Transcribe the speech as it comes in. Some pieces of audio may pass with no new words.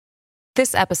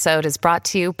This episode is brought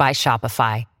to you by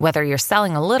Shopify. Whether you're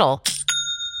selling a little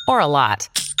or a lot,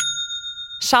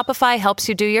 Shopify helps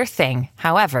you do your thing,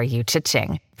 however you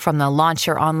cha-ching. From the launch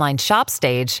your online shop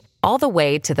stage, all the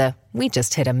way to the we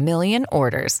just hit 1 million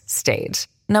orders stage.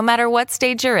 No matter what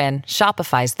stage you're in,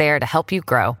 Shopify's there to help you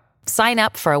grow. Sign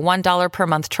up for a $1 per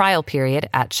month trial period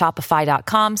at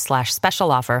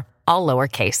shopify.com/special offer, all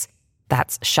lowercase.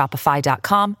 That's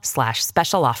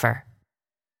shopify.com/special offer.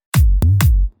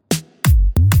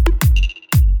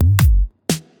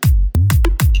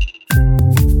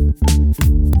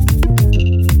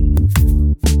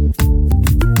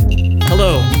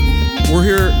 Hello, we're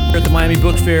here at the Miami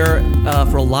Book Fair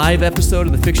for a live episode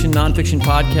of the Fiction Nonfiction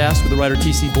Podcast with the writer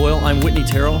T.C. Boyle. I'm Whitney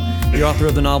Terrell, the author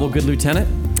of the novel Good Lieutenant.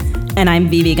 And I'm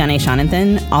Vivi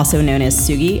Ganeshananthan, also known as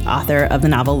Sugi, author of the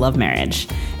novel Love Marriage.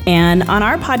 And on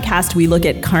our podcast, we look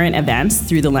at current events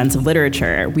through the lens of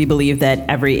literature. We believe that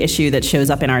every issue that shows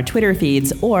up in our Twitter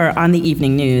feeds or on the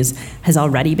evening news has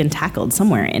already been tackled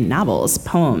somewhere in novels,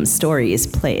 poems, stories,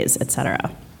 plays,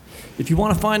 etc. If you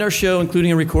want to find our show,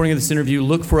 including a recording of this interview,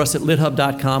 look for us at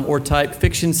lithub.com or type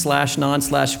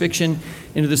fiction/non/fiction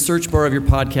into the search bar of your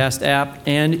podcast app.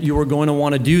 And you are going to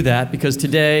want to do that because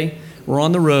today we're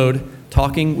on the road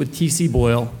talking with T.C.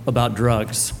 Boyle about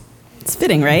drugs. It's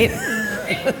fitting, right?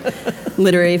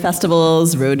 Literary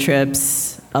festivals, road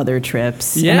trips, other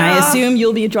trips. Yeah. And I assume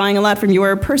you'll be drawing a lot from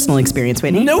your personal experience,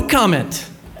 Whitney. No comment.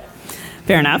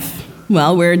 Fair enough.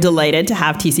 Well, we're delighted to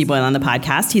have T.C. Boyle on the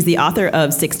podcast. He's the author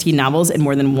of 16 novels and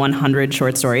more than 100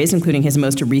 short stories, including his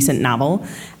most recent novel,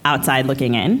 Outside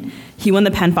Looking In. He won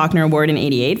the PEN/Faulkner Award in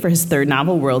 '88 for his third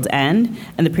novel, World's End,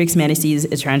 and the Prix Médicis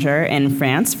Étranger in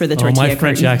France for the Tortilla My Curtain.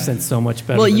 French accent's so much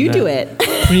better. Well, than you that. do it.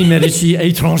 Prix Médicis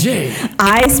Étranger.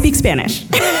 I speak Spanish.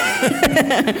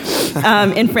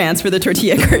 In France for the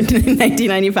Tortilla Curtain in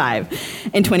 1995.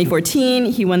 In 2014,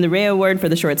 he won the Ray Award for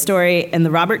the short story and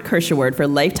the Robert Kirsch Award for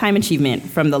Lifetime Achievement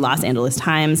from the Los Angeles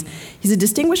Times. He's a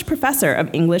distinguished professor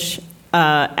of English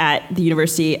a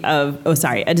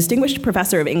distinguished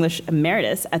professor of English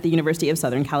emeritus at the University of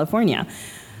Southern California.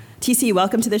 TC,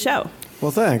 welcome to the show.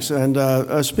 Well, thanks. And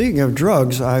speaking of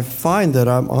drugs, I find that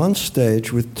I'm on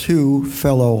stage with two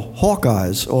fellow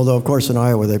Hawkeyes, although, of course, in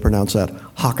Iowa they pronounce that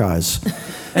Hawkeyes.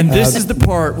 And this is the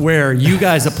part where you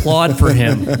guys applaud for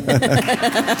him.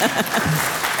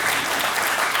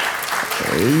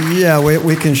 Yeah,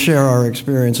 we can share our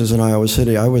experiences in Iowa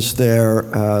City. I was there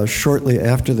shortly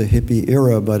after the hippie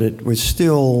era, but it was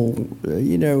still,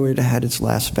 it had its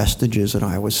last vestiges in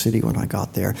Iowa City when I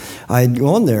got there. I'd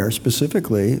gone there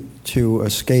specifically to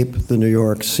escape the New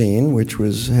York scene, which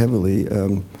was heavily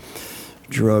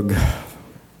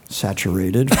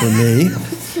drug-saturated for me.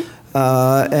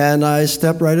 And I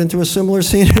stepped right into a similar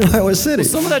scene in Iowa City. Well,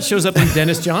 some of that shows up in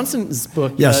Dennis Johnson's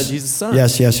book, yes. Jesus' Son.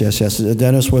 Yes.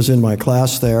 Dennis was in my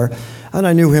class there, and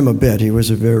I knew him a bit. He was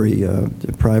a very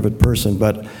private person,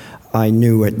 but I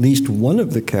knew at least one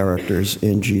of the characters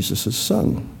in Jesus'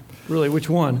 Son. Really? Which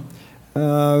one?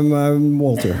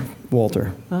 Walter.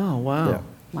 Oh, wow. Yeah.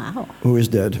 Wow. Who is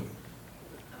dead,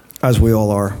 as we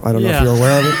all are. I don't know if you're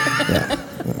aware of it. Yeah.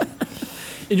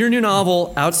 In your new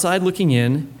novel, Outside Looking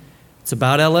In, it's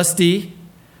about LSD.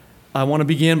 I want to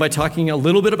begin by talking a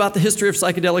little bit about the history of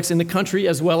psychedelics in the country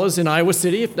as well as in Iowa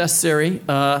City, if necessary.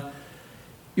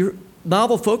 Your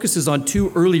novel focuses on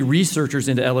two early researchers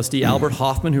into LSD, Albert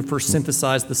Hofmann, who first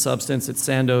synthesized the substance at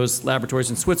Sandoz laboratories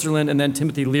in Switzerland, and then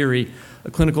Timothy Leary, a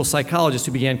clinical psychologist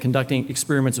who began conducting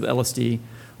experiments of LSD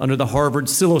under the Harvard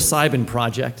psilocybin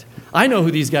project. I know who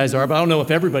these guys are, but I don't know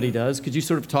if everybody does. Could you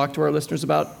sort of talk to our listeners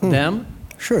about them?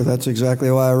 Sure, that's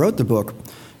exactly why I wrote the book.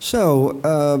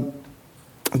 So,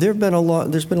 there's been a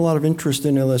lot of interest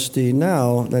in LSD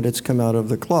now that it's come out of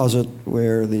the closet,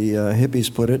 where the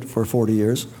hippies put it for 40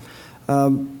 years.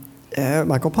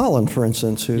 Michael Pollan, for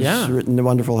instance, who's written the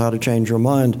wonderful How to Change Your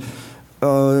Mind,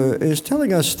 is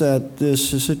telling us that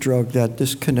this is a drug that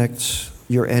disconnects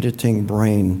your editing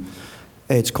brain.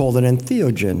 It's called an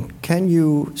entheogen. Can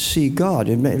you see God?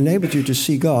 It enables you to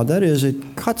see God. That is,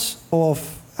 it cuts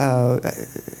off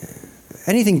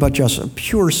anything but just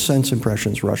pure sense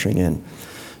impressions rushing in.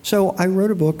 So I wrote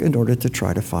a book in order to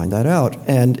try to find that out.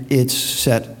 And it's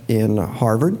set in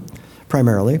Harvard,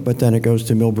 primarily, but then it goes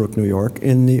to Millbrook, New York,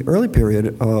 in the early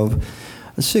period of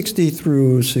 60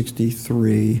 through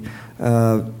 63,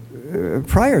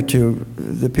 prior to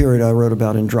the period I wrote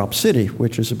about in Drop City,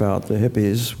 which is about the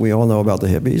hippies. We all know about the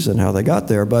hippies and how they got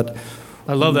there, but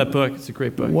I love that book. It's a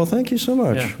great book. Well, thank you so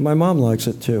much. Yeah. My mom likes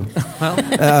it, too. Well,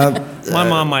 my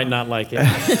mom might not like it.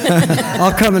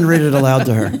 I'll come and read it aloud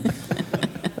to her.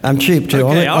 I'm cheap, too.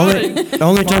 Okay,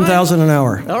 only $10,000 an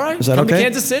hour. All right. Is that come okay? to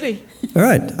Kansas City. All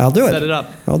right, I'll do it. Set it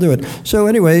up. I'll do it. So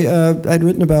anyway, I'd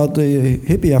written about the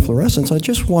hippie efflorescence. I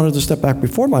just wanted to step back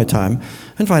before my time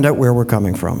and find out where we're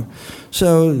coming from.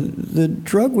 So the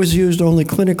drug was used only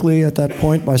clinically at that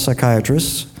point by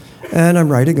psychiatrists, and I'm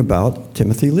writing about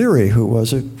Timothy Leary, who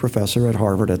was a professor at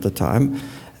Harvard at the time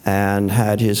and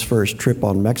had his first trip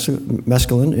on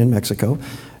mescaline in Mexico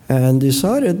and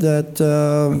decided that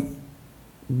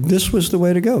this was the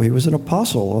way to go. He was an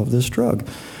apostle of this drug.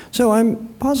 So I'm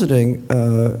positing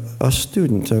a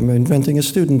student. I'm inventing a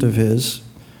student of his,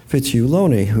 Fitzhugh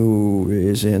Loney, who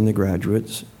is in the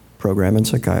graduate program in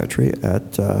psychiatry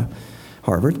at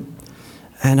Harvard.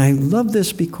 And I love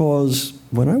this because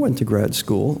when I went to grad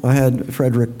school, I had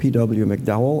Frederick P.W.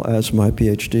 McDowell as my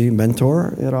PhD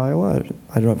mentor at Iowa.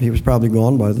 I don't know if he was probably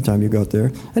gone by the time you got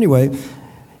there. Anyway,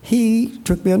 he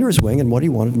took me under his wing, and what he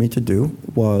wanted me to do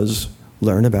was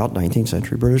learn about 19th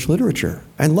century British literature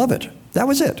and love it. That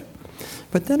was it.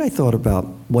 But then I thought about,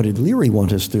 what did Leary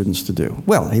want his students to do?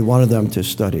 Well, he wanted them to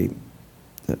study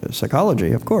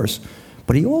psychology, of course,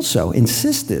 but he also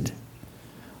insisted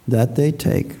that they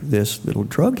take this little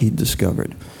drug he'd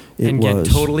discovered. And get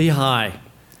totally high.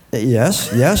 Yes,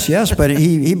 but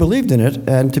he believed in it,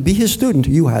 and to be his student,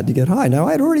 you had to get high. Now,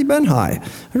 I'd already been high.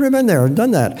 I'd already been there and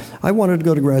done that. I wanted to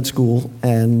go to grad school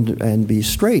and be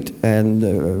straight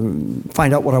and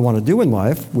find out what I want to do in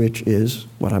life, which is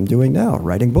what I'm doing now,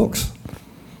 writing books.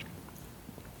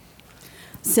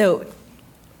 So,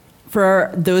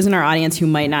 for those in our audience who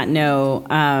might not know,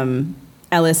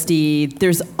 LSD,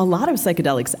 there's a lot of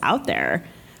psychedelics out there,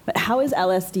 but how is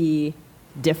LSD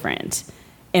different?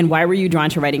 And why were you drawn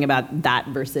to writing about that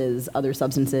versus other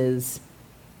substances?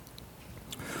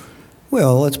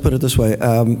 Well, let's put it this way.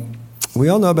 We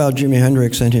all know about Jimi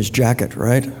Hendrix and his jacket,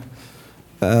 right?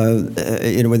 With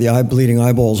the bleeding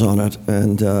eyeballs on it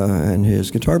and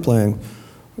his guitar playing.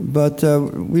 But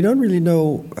we don't really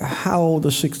know how the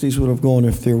 60s would have gone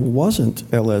if there wasn't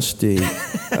LSD.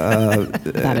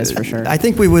 That is for sure. I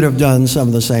think we would have done some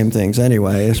of the same things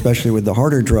anyway, especially with the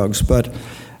harder drugs. But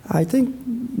I think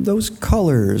those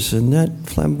colors and that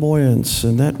flamboyance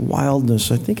and that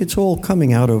wildness, I think it's all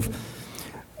coming out of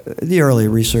the early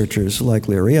researchers like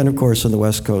Leary, and of course on the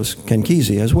West Coast, Ken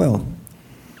Kesey as well.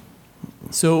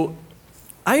 So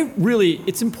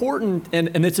it's important,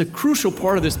 and it's a crucial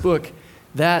part of this book,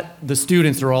 that the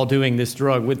students are all doing this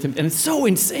drug with him. And it's so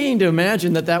insane to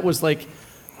imagine that was like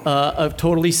a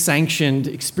totally sanctioned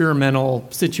experimental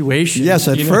situation. Yes,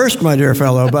 at first, my dear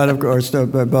fellow, but of course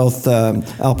both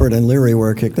Alpert and Leary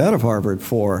were kicked out of Harvard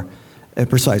for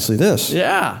precisely this.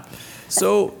 Yeah.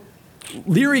 So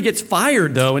Leary gets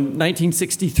fired, though, in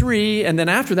 1963, and then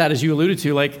after that, as you alluded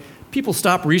to, people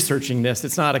stop researching this.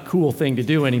 It's not a cool thing to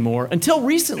do anymore, until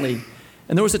recently.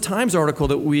 And there was a Times article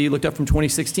that we looked up from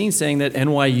 2016 saying that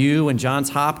NYU and Johns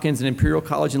Hopkins and Imperial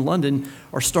College in London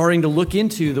are starting to look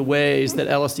into the ways that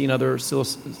LSD and other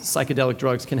psychedelic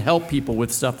drugs can help people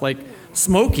with stuff like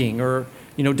smoking or,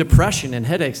 depression and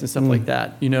headaches and stuff like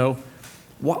that.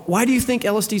 Why do you think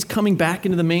LSD is coming back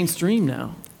into the mainstream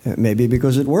now? Maybe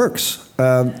because it works.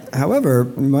 However,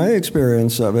 my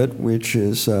experience of it, which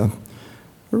is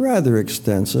rather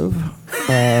extensive,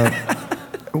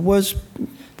 was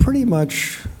pretty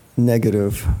much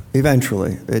negative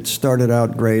eventually. It started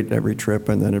out great every trip,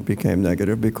 and then it became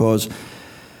negative because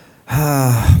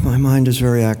my mind is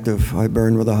very active. I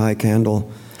burn with a high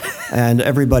candle. And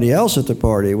everybody else at the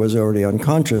party was already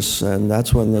unconscious, and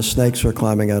that's when the snakes were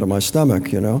climbing out of my stomach,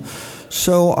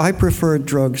 So I preferred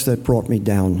drugs that brought me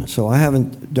down. So I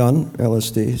haven't done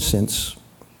LSD since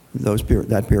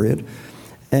that period.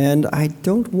 And I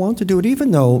don't want to do it,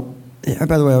 even though,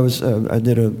 by the way, I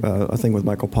did a thing with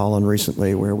Michael Pollan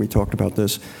recently where we talked about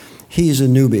this. He's a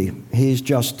newbie. He's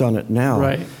just done it now.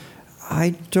 Right.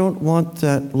 I don't want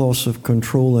that loss of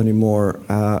control anymore.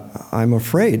 I'm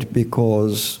afraid,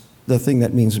 because the thing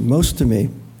that means most to me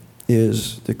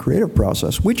is the creative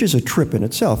process, which is a trip in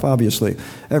itself, obviously.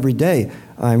 Every day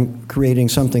I'm creating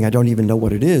something, I don't even know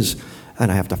what it is,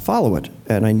 and I have to follow it.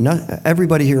 And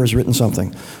everybody here has written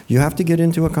something. You have to get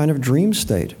into a kind of dream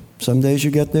state. Some days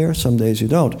you get there, some days you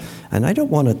don't. And I don't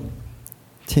want to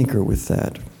tinker with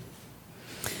that.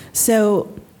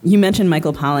 So you mentioned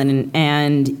Michael Pollan,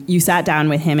 and you sat down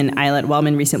with him and Eilert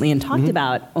Wellman recently and talked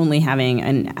about only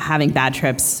having bad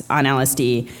trips on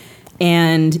LSD.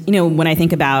 And, when I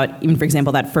think about, even for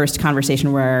example, that first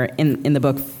conversation where in the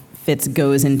book Fitz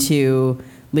goes into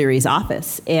Leary's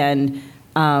office, and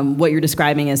what you're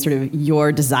describing is sort of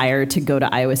your desire to go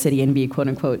to Iowa City and be, quote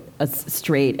unquote,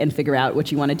 straight and figure out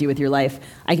what you want to do with your life.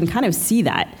 I can kind of see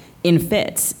that in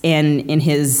Fitz and in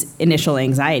his initial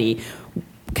anxiety.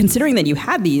 considering that you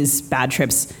had these bad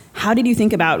trips, how did you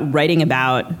think about writing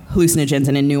about hallucinogens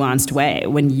in a nuanced way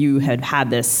when you had had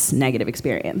this negative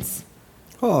experience?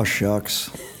 Oh, shucks.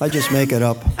 I just make it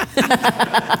up.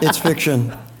 It's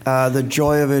fiction. The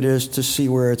joy of it is to see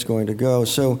where it's going to go.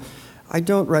 So I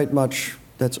don't write much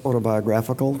that's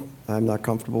autobiographical. I'm not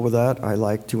comfortable with that. I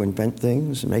like to invent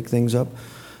things and make things up.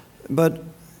 But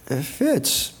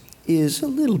Fitz is a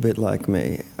little bit like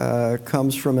me.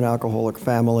 Comes from an alcoholic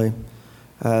family,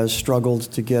 has struggled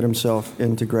to get himself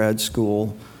into grad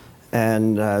school,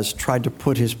 and has tried to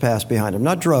put his past behind him.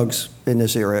 Not drugs in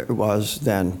this era, it was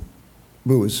then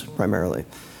booze primarily.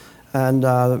 And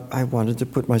I wanted to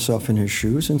put myself in his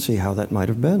shoes and see how that might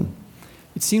have been.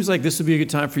 It seems like this would be a good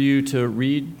time for you to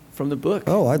read from the book.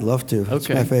 Oh, I'd love to. It's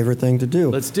Okay. my favorite thing to do.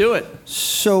 Let's do it.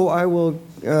 So I will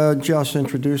just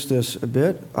introduce this a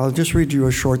bit. I'll just read you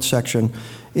a short section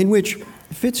in which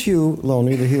Fitzhugh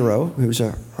Loney, the hero, who's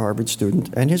a Harvard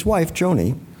student, and his wife,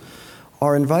 Joni,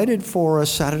 are invited for a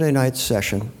Saturday night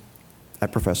session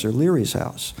at Professor Leary's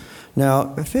house.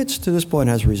 Now, Fitz, to this point,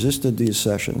 has resisted these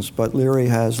sessions, but Leary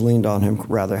has leaned on him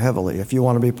rather heavily. If you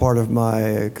want to be part of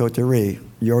my coterie,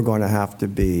 you're going to have to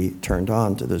be turned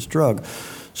on to this drug.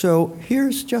 So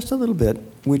here's just a little bit,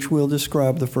 which will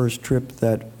describe the first trip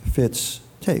that Fitz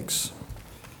takes.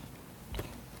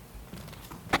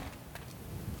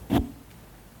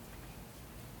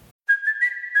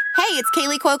 Hey, it's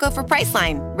Kaylee Cuoco for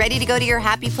Priceline. Ready to go to your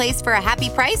happy place for a happy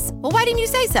price? Well, why didn't you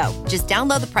say so? Just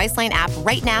download the Priceline app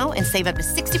right now and save up to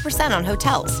 60% on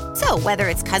hotels. So whether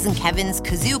it's Cousin Kevin's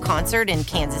Kazoo Concert in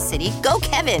Kansas City, go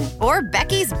Kevin, or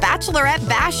Becky's Bachelorette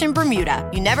Bash in Bermuda,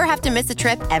 you never have to miss a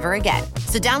trip ever again.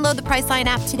 So download the Priceline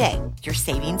app today. Your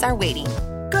savings are waiting.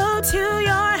 Go to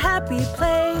your happy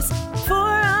place for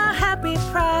a happy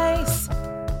price.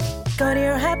 Go to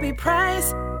your happy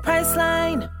price,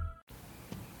 Priceline.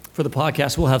 For the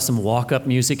podcast, we'll have some walk-up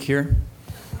music here.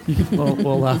 We'll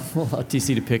allow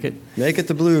TC to pick it. Make it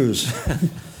the blues.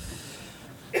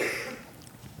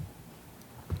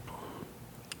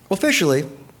 Officially,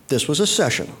 this was a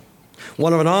session,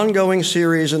 one of an ongoing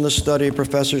series in the study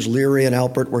Professors Leary and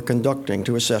Alpert were conducting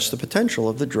to assess the potential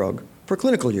of the drug for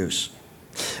clinical use.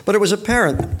 But it was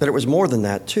apparent that it was more than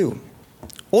that, too.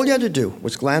 All you had to do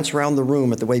was glance around the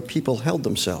room at the way people held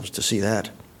themselves to see that.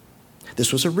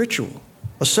 This was a ritual,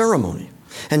 a ceremony,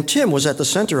 and Tim was at the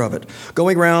center of it,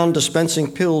 going around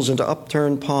dispensing pills into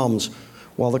upturned palms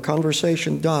while the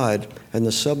conversation died and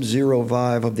the sub-zero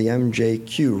vibe of the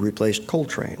MJQ replaced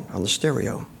Coltrane on the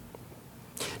stereo.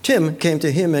 Tim came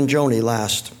to him and Joni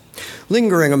last,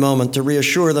 lingering a moment to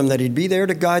reassure them that he'd be there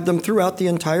to guide them throughout the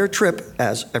entire trip,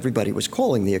 as everybody was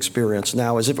calling the experience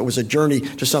now, as if it was a journey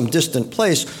to some distant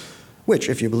place, which,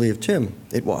 if you believe Tim,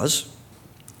 it was.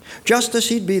 Just as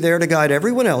he'd be there to guide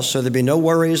everyone else so there'd be no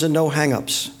worries and no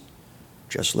hang-ups.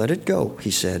 Just let it go,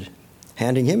 he said,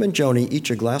 handing him and Joni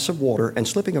each a glass of water and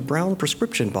slipping a brown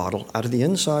prescription bottle out of the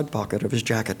inside pocket of his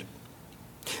jacket.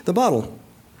 The bottle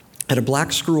had a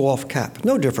black screw-off cap,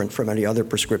 no different from any other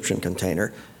prescription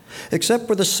container, except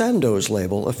for the Sandoz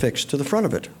label affixed to the front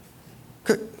of it.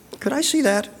 Could I see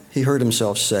that? He heard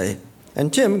himself say,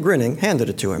 and Tim, grinning, handed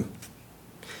it to him.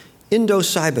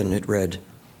 Indocybin, it read,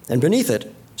 and beneath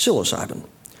it, psilocybin.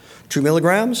 2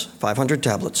 milligrams, 500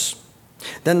 tablets.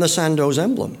 Then the Sandoz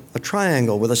emblem, a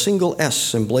triangle with a single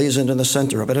S emblazoned in the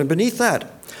center of it, and beneath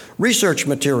that, research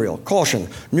material, caution,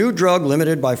 new drug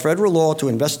limited by federal law to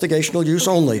investigational use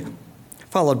only,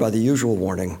 followed by the usual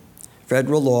warning,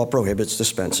 federal law prohibits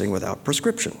dispensing without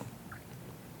prescription.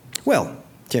 Well,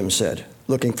 Tim said,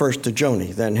 looking first to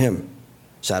Joni, then him.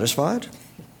 Satisfied?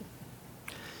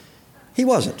 He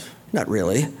wasn't, not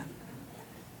really.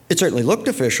 It certainly looked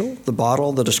official, the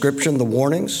bottle, the description, the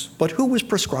warnings, but who was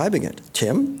prescribing it?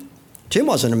 Tim? Tim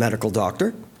wasn't a medical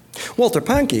doctor. Walter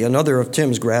Pankey, another of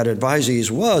Tim's grad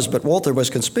advisees, was, but Walter was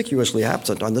conspicuously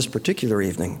absent on this particular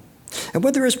evening. And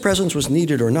whether his presence was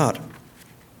needed or not,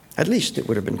 at least it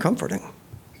would have been comforting.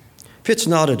 Fitz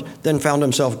nodded, then found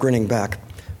himself grinning back.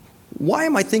 Why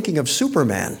am I thinking of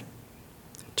Superman?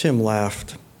 Tim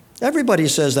laughed. Everybody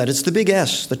says that. It's the big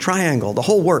S, the triangle, the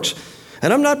whole works.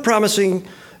 And I'm not promising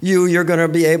you're going to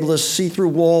be able to see through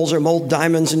walls or mold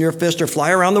diamonds in your fist or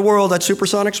fly around the world at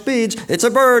supersonic speeds. It's a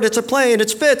bird, it's a plane,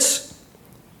 it's Fitz.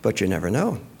 But you never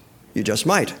know. You just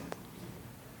might.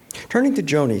 Turning to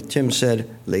Joni, Tim said,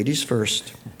 ladies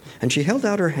first. And she held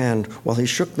out her hand while he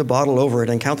shook the bottle over it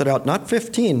and counted out not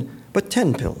 15, but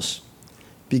 10 pills.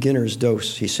 Beginner's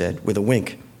dose, he said, with a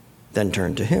wink, then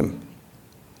turned to him.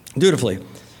 Dutifully,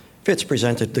 Fitz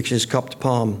presented his cupped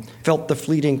palm, felt the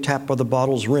fleeting tap of the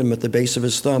bottle's rim at the base of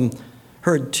his thumb,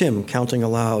 heard Tim counting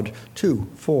aloud, 2,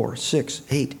 4, 6,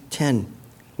 8, 10,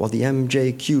 while the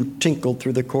MJQ tinkled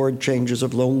through the chord changes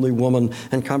of Lonely Woman,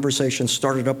 and conversation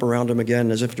started up around him again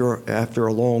as if after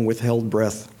a long withheld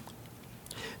breath.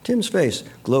 Tim's face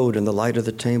glowed in the light of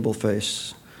the table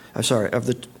face.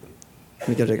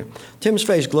 Tim's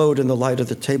face glowed in the light of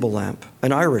the table lamp,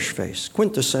 an Irish face,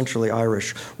 quintessentially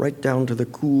Irish, right down to the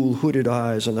cool, hooded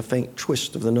eyes and the faint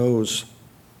twist of the nose.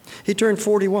 He turned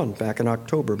 41 back in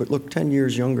October, but looked 10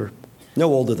 years younger,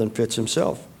 no older than Fitz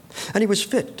himself. And he was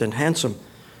fit and handsome,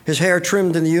 his hair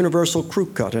trimmed in the universal crew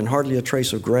cut and hardly a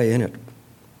trace of gray in it.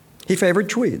 He favored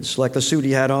tweeds, like the suit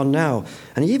he had on now,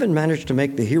 and he even managed to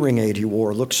make the hearing aid he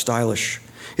wore look stylish,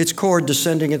 its cord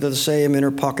descending into the same inner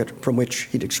pocket from which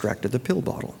he'd extracted the pill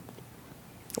bottle.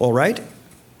 "All right?"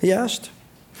 he asked.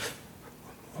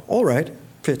 "All right,"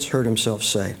 Fitz heard himself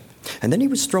say. And then he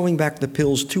was throwing back the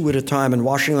pills 2 at a time and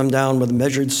washing them down with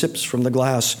measured sips from the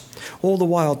glass, all the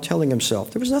while telling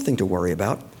himself there was nothing to worry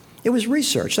about. It was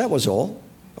research, that was all.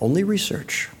 Only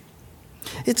research.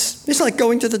 It's like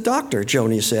going to the doctor,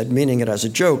 Joni said, meaning it as a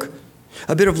joke,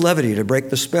 a bit of levity to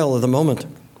break the spell of the moment.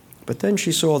 But then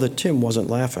she saw that Tim wasn't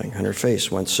laughing, and her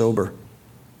face went sober.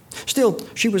 Still,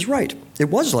 she was right. It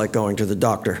was like going to the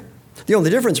doctor, the only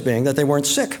difference being that they weren't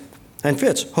sick. And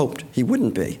Fitz hoped he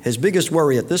wouldn't be. His biggest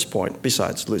worry at this point,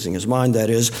 besides losing his mind, that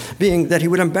is, being that he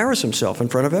would embarrass himself in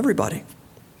front of everybody.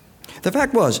 The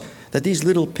fact was that these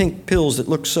little pink pills that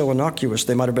looked so innocuous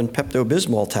they might have been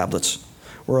Pepto-Bismol tablets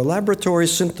were a laboratory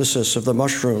synthesis of the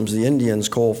mushrooms the Indians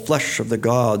call flesh of the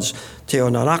gods,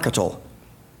 teonanacatl.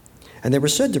 And they were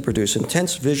said to produce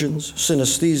intense visions,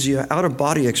 synesthesia,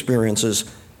 out-of-body experiences,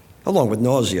 along with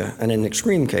nausea, and in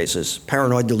extreme cases,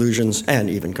 paranoid delusions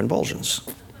and even convulsions.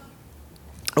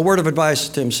 A word of advice,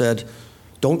 Tim said,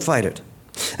 don't fight it.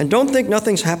 And don't think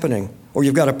nothing's happening, or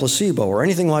you've got a placebo, or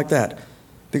anything like that,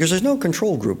 because there's no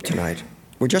control group tonight.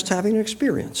 We're just having an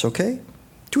experience, okay?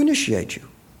 To initiate you,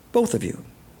 both of you.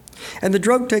 And the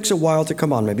drug takes a while to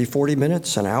come on, maybe 40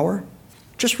 minutes, an hour.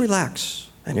 Just relax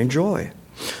and enjoy.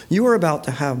 You are about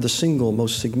to have the single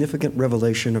most significant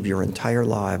revelation of your entire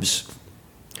lives.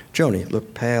 Joni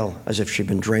looked pale, as if she'd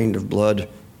been drained of blood.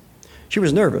 She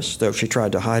was nervous, though she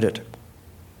tried to hide it.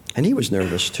 And he was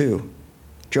nervous, too.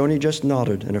 Joni just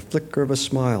nodded, and a flicker of a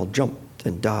smile jumped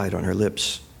and died on her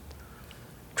lips.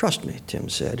 Trust me, Tim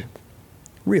said.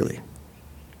 Really.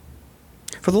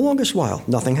 For the longest while,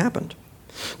 nothing happened.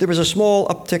 There was a small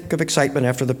uptick of excitement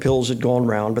after the pills had gone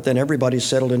round, but then everybody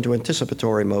settled into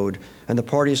anticipatory mode, and the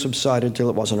party subsided till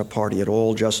it wasn't a party at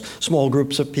all, just small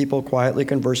groups of people quietly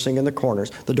conversing in the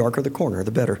corners. The darker the corner,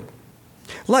 the better.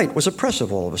 Light was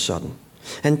oppressive all of a sudden,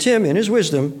 and Tim, in his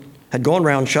wisdom, had gone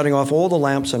round shutting off all the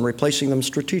lamps and replacing them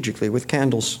strategically with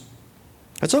candles.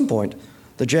 At some point,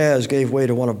 the jazz gave way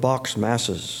to one of Bach's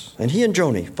masses, and he and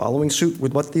Joni, following suit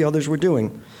with what the others were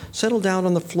doing, settled down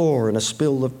on the floor in a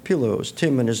spill of pillows,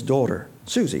 Tim and his daughter,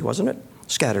 Susie, wasn't it,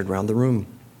 scattered round the room.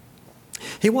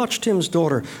 He watched Tim's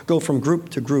daughter go from group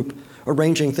to group,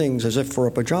 arranging things as if for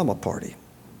a pajama party.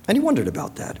 And he wondered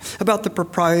about that, about the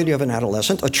propriety of an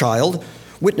adolescent, a child,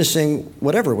 witnessing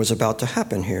whatever was about to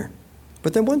happen here.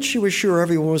 But then once she was sure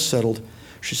everyone was settled,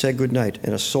 she said goodnight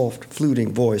in a soft,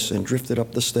 fluting voice and drifted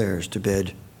up the stairs to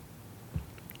bed.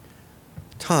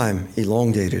 Time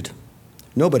elongated.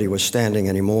 Nobody was standing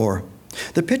anymore.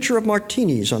 The pitcher of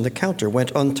martinis on the counter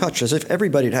went untouched, as if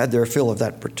everybody had had their fill of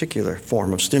that particular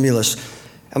form of stimulus.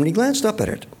 And when he glanced up at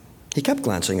it, he kept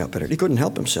glancing up at it. He couldn't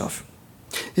help himself.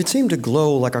 It seemed to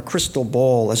glow like a crystal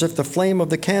ball, as if the flame of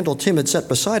the candle Tim had set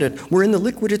beside it were in the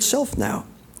liquid itself now,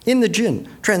 in the gin,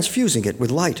 transfusing it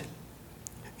with light.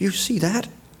 You see that?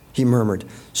 He murmured,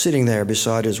 sitting there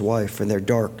beside his wife in their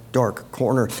dark, dark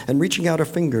corner and reaching out a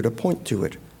finger to point to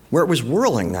it, where it was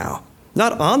whirling now.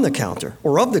 Not on the counter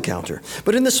or of the counter,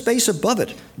 but in the space above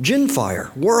it, gin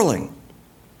fire, whirling.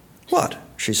 What?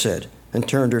 She said, and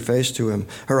turned her face to him,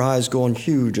 her eyes gone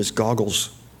huge as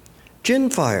goggles. Gin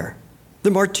fire,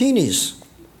 the martinis.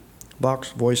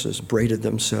 Bach's voices braided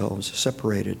themselves,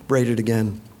 separated, braided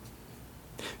again.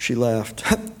 She laughed.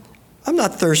 I'm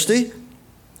not thirsty.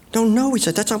 No, he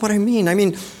said, that's not what I mean. I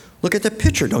mean, look at the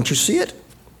picture, don't you see it?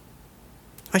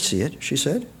 I see it, she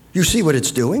said. You see what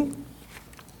it's doing?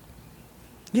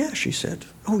 Yeah, she said.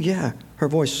 Oh, yeah. Her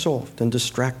voice soft and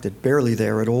distracted, barely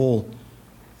there at all.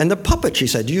 And the puppet, she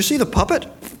said. Do you see the puppet?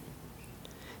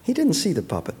 He didn't see the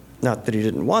puppet. Not that he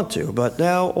didn't want to, but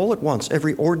now, all at once,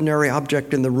 every ordinary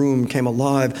object in the room came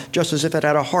alive, just as if it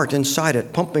had a heart inside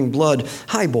it, pumping blood.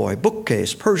 Highboy,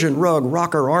 bookcase, Persian rug,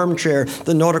 rocker, armchair,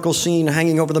 the nautical scene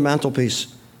hanging over the mantelpiece.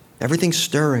 Everything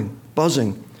stirring,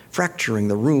 buzzing, fracturing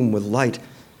the room with light.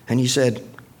 And he said,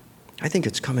 I think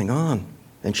it's coming on.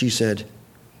 And she said,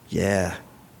 yeah.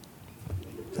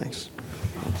 Thanks.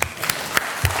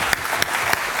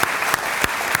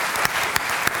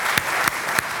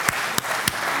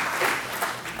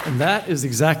 And that is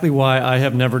exactly why I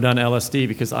have never done LSD,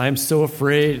 because I am so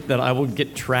afraid that I will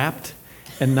get trapped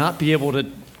and not be able to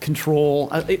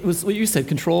control. It was what you said,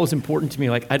 control is important to me.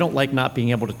 Like, I don't like not being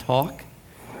able to talk.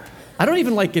 I don't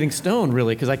even like getting stoned,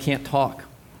 really, because I can't talk,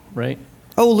 right?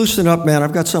 Oh, loosen up, man.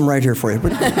 I've got some right here for you.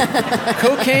 But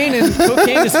Cocaine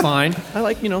is fine. I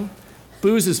like,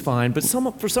 booze is fine. But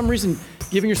for some reason,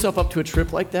 giving yourself up to a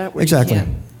trip like that where exactly. you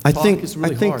can't talk is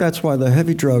really I think hard. that's why the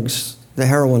heavy drugs, the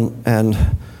heroin and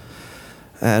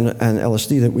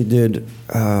LSD that we did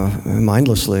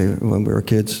mindlessly when we were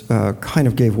kids kind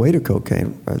of gave way to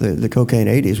cocaine. The cocaine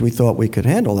 80s, we thought we could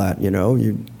handle that,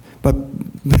 But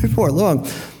before long,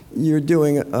 you're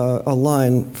doing a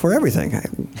line for everything, to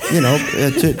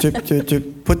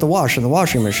put the wash in the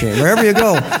washing machine. Wherever you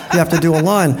go, you have to do a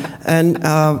line. And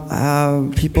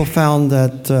people found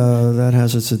that that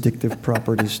has its addictive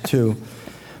properties too.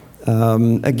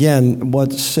 Again,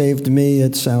 what saved me,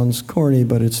 it sounds corny,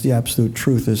 but it's the absolute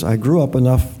truth, is I grew up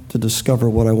enough to discover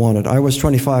what I wanted. I was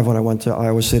 25 when I went to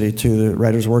Iowa City to the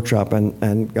Writers' Workshop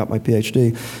and got my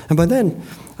PhD. And by then,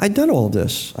 I'd done all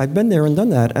this. I'd been there and done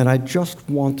that, and I just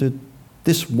wanted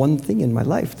this one thing in my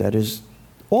life that is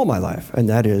all my life, and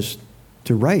that is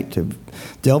to write, to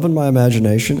delve in my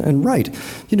imagination and write.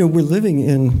 We're living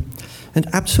in an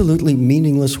absolutely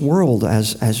meaningless world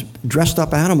as dressed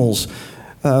up animals.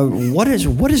 What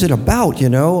is it about,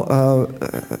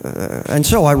 And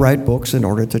so I write books in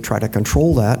order to try to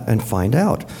control that and find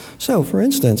out. So, for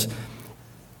instance,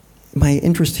 my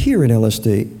interest here in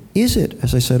LSD, is it,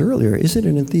 as I said earlier, is it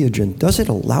an entheogen? Does it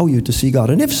allow you to see God?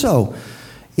 And if so,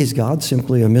 is God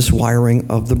simply a miswiring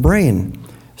of the brain?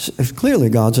 Clearly,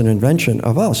 God's an invention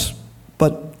of us,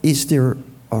 but is there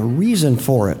a reason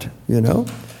for it,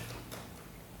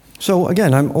 So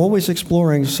again, I'm always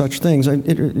exploring such things.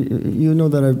 You know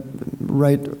that I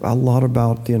write a lot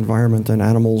about the environment and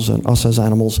animals and us as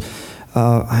animals.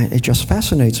 It just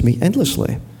fascinates me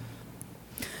endlessly.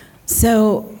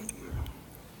 So,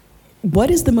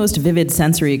 what is the most vivid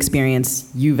sensory experience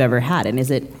you've ever had? And is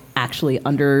it actually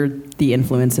under the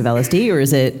influence of LSD, or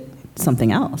is it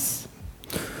something else?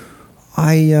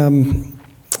 I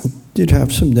did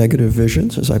have some negative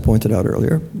visions, as I pointed out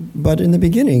earlier. But in the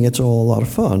beginning, it's all a lot of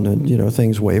fun. And,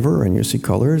 things waver, and you see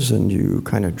colors, and you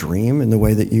kind of dream in the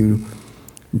way that you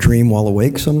dream while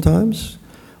awake sometimes.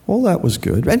 All that was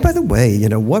good. And by the way,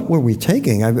 what were we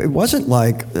taking? It wasn't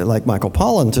like Michael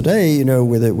Pollan today,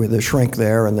 with a shrink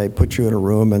there, and they put you in a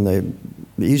room and they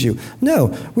ease you.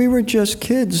 No, we were just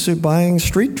kids buying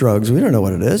street drugs. We don't know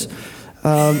what it is.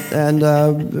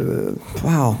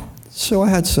 Wow. So I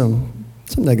had some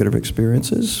negative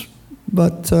experiences,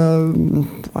 but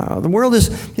wow, the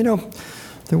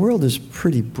world is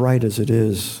pretty bright as it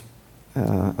is.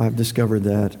 I've discovered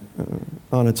that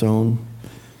on its own.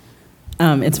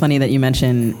 It's funny that you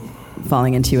mention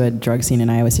falling into a drug scene in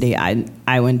Iowa City.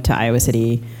 I went to Iowa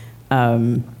City.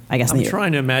 I guess I'm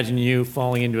trying to imagine you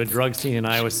falling into a drug scene in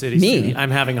Iowa City. Me?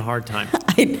 I'm having a hard time.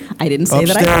 I didn't say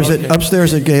that.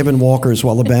 Upstairs at Gabe and Walker's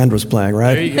while the band was playing,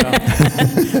 right? There you go.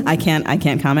 I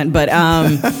can't comment. But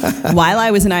while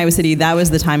I was in Iowa City, that was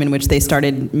the time in which they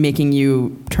started making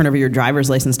you turn over your driver's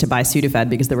license to buy Sudafed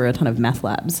because there were a ton of meth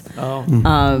labs. Oh.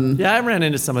 Yeah, I ran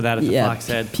into some of that at the Fox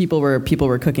Head. People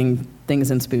were cooking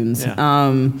things in spoons.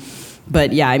 Yeah.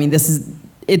 But yeah, I mean,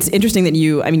 it's interesting that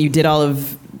you did all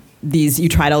of these, you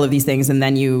tried all of these things, and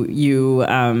then you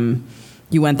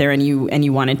went there and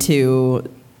you wanted to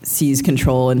seize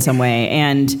control in some way,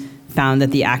 and found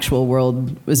that the actual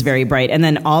world was very bright. And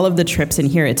then all of the trips in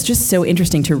here, it's just so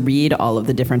interesting to read all of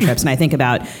the different trips. And I think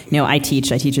about, I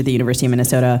teach at the University of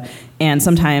Minnesota, and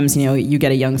sometimes, you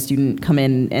get a young student come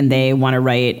in and they want to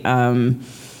write,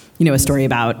 a story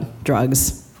about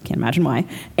drugs. Can't imagine why.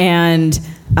 And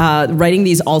writing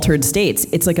these altered states,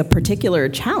 it's like a particular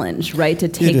challenge, right, to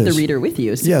take the reader with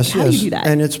you. So how do you do that?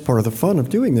 And it's part of the fun of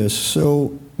doing this.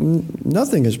 So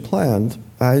nothing is planned.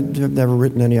 I have never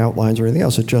written any outlines or anything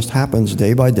else. It just happens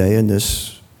day by day in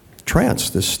this trance,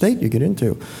 this state you get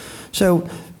into. So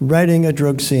writing a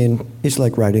drug scene is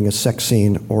like writing a sex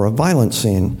scene or a violent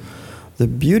scene. The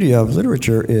beauty of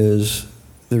literature is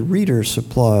the reader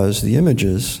supplies the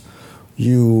images.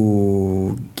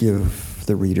 You give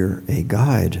the reader a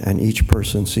guide, and each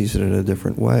person sees it in a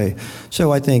different way.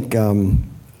 So I think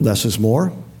less is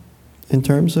more in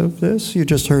terms of this. You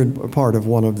just heard a part of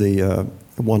one of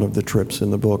the trips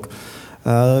in the book.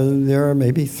 There are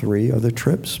maybe 3 other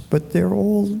trips, but they're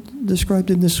all described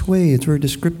in this way. It's very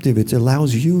descriptive. It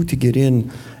allows you to get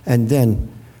in and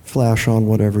then flash on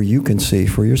whatever you can see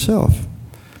for yourself.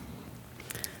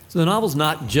 So the novel's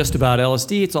not just about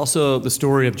LSD. It's also the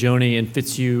story of Joni and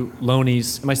Fitzhugh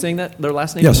Loney's. Am I saying that their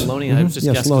last name Yes. is Loney? I was just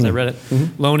guessing because I read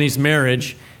it. Loney's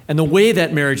marriage and the way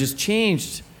that marriage is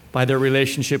changed by their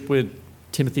relationship with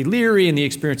Timothy Leary and the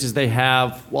experiences they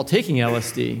have while taking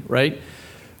LSD. Right?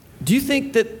 Do you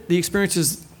think that the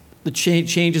experiences, the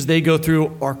changes they go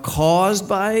through, are caused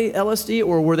by LSD,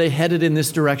 or were they headed in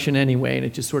this direction anyway, and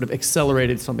it just sort of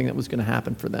accelerated something that was going to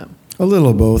happen for them? A little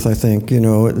of both, I think.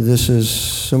 This is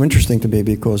so interesting to me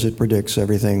because it predicts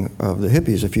everything of the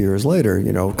hippies a few years later.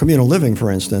 Communal living, for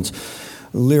instance.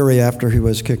 Leary, after he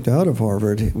was kicked out of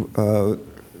Harvard,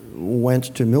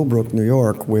 went to Millbrook, New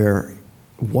York, where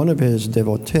one of his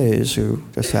devotees, who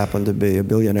just happened to be a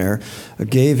billionaire,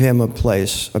 gave him a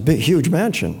place, a big, huge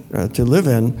mansion to live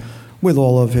in with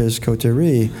all of his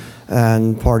coterie,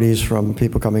 and parties from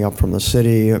people coming up from the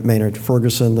city. Maynard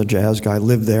Ferguson, the jazz guy,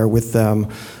 lived there with them.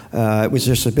 It was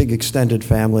just a big extended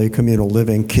family, communal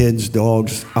living, kids,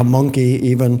 dogs, a monkey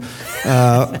even.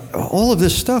 All of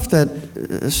this stuff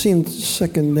that seemed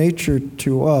second nature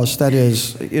to us, that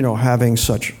is, having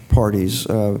such parties,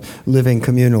 living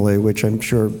communally, which I'm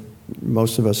sure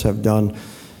most of us have done.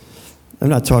 I'm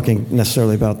not talking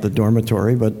necessarily about the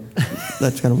dormitory, but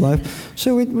that's kind of life.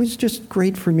 So it was just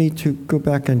great for me to go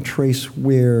back and trace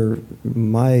where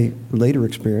my later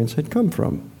experience had come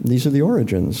from. These are the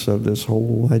origins of this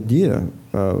whole idea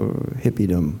of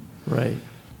hippiedom. Right.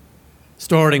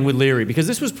 Starting with Leary, because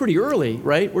this was pretty early,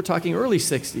 right? We're talking early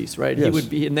 60s, right? Yes.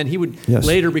 He would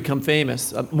later become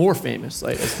famous, more famous,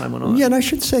 as time went on. Yeah, and I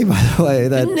should say, by the way,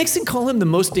 that... Didn't Nixon call him the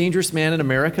most dangerous man in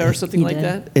America or something like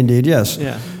that? Indeed, yes.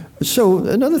 Yeah. So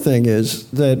another thing is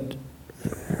that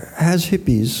as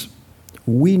hippies,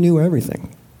 we knew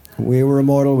everything. We were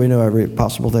immortal. We knew every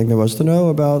possible thing there was to know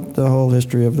about the whole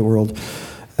history of the world.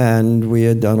 And we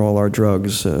had done all our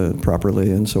drugs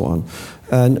properly and so on.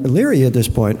 And Leary at this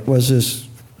point was this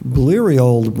bleary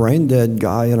old brain-dead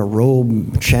guy in a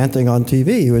robe chanting on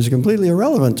TV. He was completely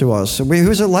irrelevant to us. He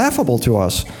was laughable to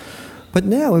us. But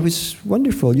now it was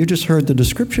wonderful. You just heard the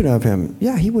description of him.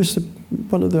 Yeah, he was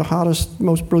one of the hottest,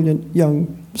 most brilliant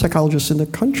young psychologists in the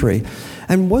country.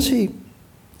 And was he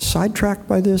sidetracked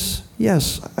by this?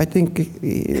 Yes. I think,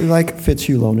 like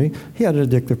Fitzhugh Loney, he had an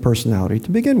addictive personality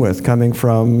to begin with, coming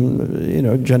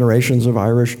from generations of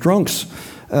Irish drunks.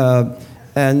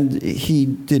 And he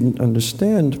didn't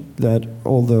understand that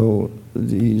although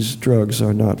these drugs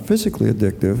are not physically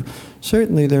addictive,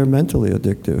 certainly they're mentally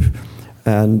addictive.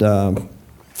 And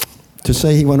to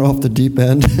say he went off the deep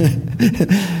end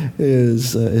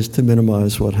is to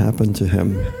minimize what happened to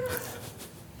him.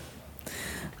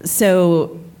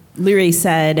 So Leary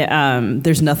said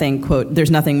there's nothing, quote,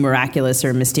 there's nothing miraculous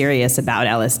or mysterious about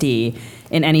LSD.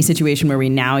 In any situation where we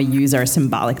now use our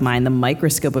symbolic mind, the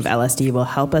microscope of LSD will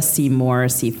help us see more,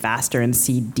 see faster, and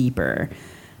see deeper.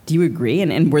 Do you agree?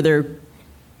 And were there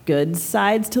good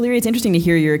sides to Leary? It's interesting to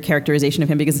hear your characterization of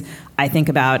him because I think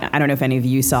about, I don't know if any of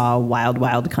you saw Wild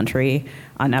Wild Country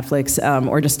on Netflix,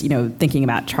 or just, thinking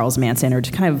about Charles Manson or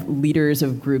just kind of leaders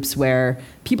of groups where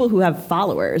people who have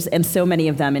followers, and so many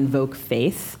of them invoke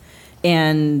faith.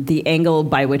 And the angle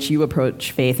by which you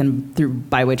approach faith and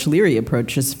by which Leary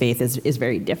approaches faith is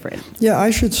very different. Yeah,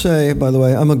 I should say, by the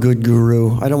way, I'm a good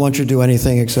guru. I don't want you to do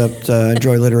anything except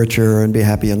enjoy literature and be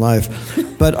happy in life.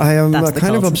 But I am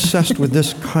kind of obsessed with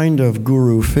this kind of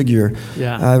guru figure.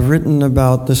 Yeah. I've written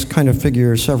about this kind of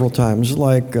figure several times,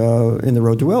 like in The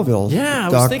Road to Wellville. Yeah, I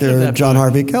was thinking of Dr. that John book.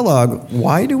 Harvey Kellogg.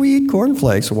 Why do we eat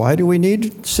cornflakes? Why do we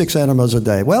need 6 enemas a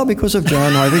day? Well, because of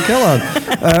John Harvey Kellogg.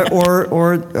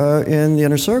 Or in The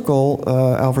Inner Circle,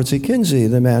 Alfred C. Kinsey,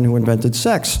 the man who invented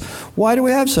sex. Why do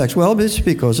we have sex? Well, it's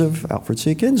because of Alfred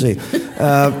C. Kinsey.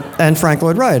 And Frank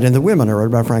Lloyd Wright, and the women I wrote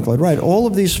about Frank Lloyd Wright. All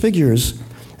of these figures,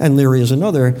 and Leary is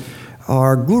another,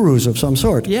 are gurus of some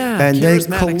sort. Yeah, and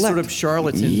charismatic sort of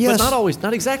charlatans. Yes. But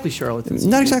not exactly charlatans.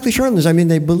 Not exactly charlatans. I mean,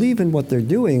 they believe in what they're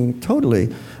doing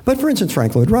totally. But for instance,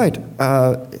 Frank Lloyd Wright,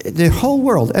 the whole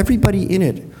world, everybody in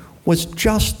it was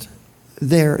just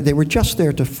there. They were just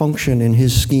there to function in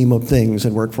his scheme of things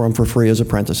and work for him for free as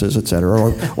apprentices, et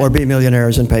cetera, or be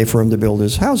millionaires and pay for him to build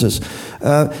his houses.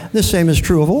 The same is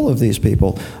true of all of these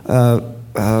people.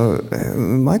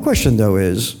 My question, though,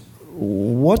 is,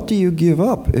 what do you give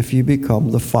up if you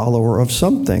become the follower of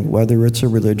something, whether it's a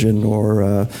religion or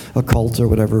a cult or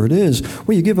whatever it is?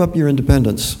 Well, you give up your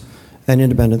independence and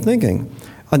independent thinking.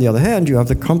 On the other hand, you have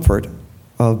the comfort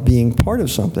of being part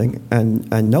of something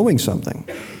and knowing something.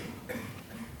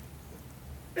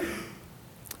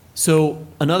 So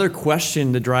another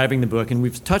question to driving the book, and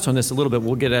we've touched on this a little bit,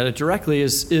 we'll get at it directly,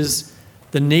 is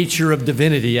the nature of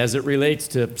divinity as it relates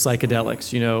to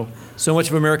psychedelics. You know, so much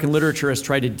of American literature has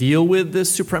tried to deal with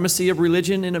this supremacy of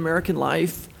religion in American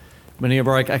life. Many of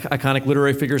our iconic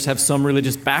literary figures have some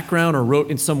religious background or wrote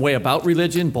in some way about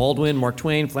religion. Baldwin, Mark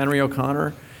Twain, Flannery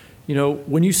O'Connor. You know,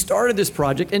 when you started this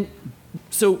project, and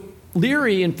so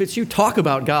Leary and Fitzhugh talk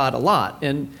about God a lot,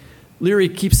 and Leary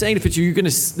keeps saying to Fitzhugh,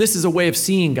 this is a way of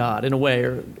seeing God in a way.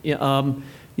 Or,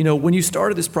 you know, when you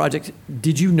started this project,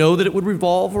 did you know that it would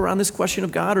revolve around this question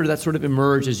of God, or did that sort of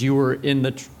emerge as you were in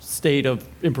the state of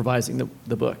improvising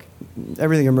the book?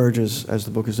 Everything emerges as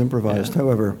the book is improvised. Yeah.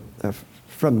 However,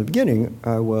 from the beginning,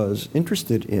 I was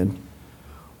interested in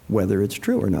whether it's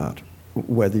true or not,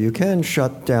 whether you can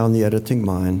shut down the editing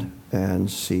mind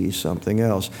and see something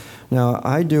else. Now,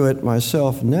 I do it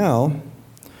myself now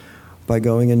by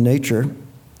going in nature,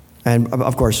 and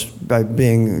of course, by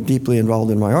being deeply involved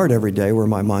in my art every day where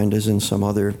my mind is in some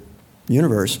other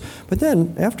universe. But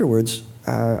then afterwards,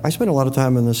 I spend a lot of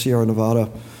time in the Sierra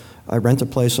Nevada. I rent a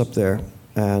place up there,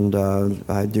 and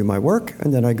I do my work,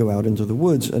 and then I go out into the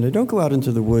woods. And I don't go out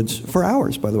into the woods for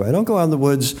hours, by the way. I don't go out in the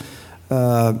woods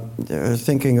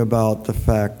thinking about the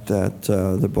fact that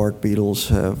the bark beetles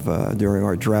have, during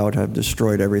our drought, have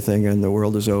destroyed everything and the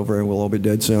world is over and we'll all be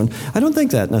dead soon. I don't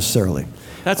think that necessarily.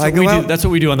 That's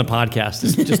what we do on the podcast,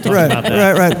 is just talk about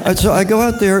that. Right. So I go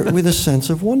out there with a sense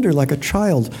of wonder, like a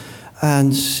child,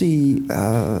 and see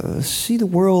the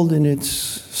world in its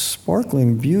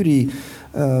sparkling beauty,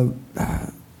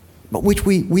 which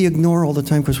we ignore all the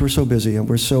time because we're so busy and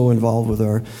we're so involved with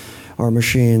our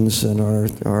machines and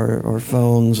our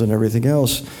phones and everything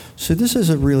else. So this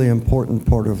is a really important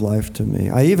part of life to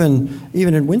me. I even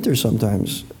in winter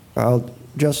sometimes, I'll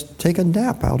just take a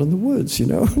nap out in the woods, you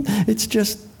know. It's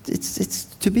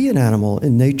to be an animal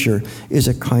in nature is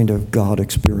a kind of God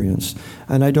experience.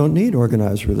 And I don't need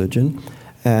organized religion,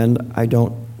 and I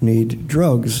don't need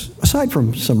drugs, aside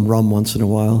from some rum once in a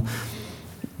while.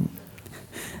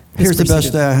 Here's the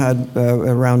best day I had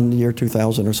around the year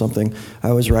 2000 or something.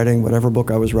 I was writing whatever book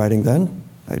I was writing then.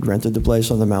 I'd rented the place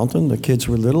on the mountain. The kids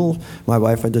were little. My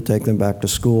wife had to take them back to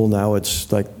school. Now it's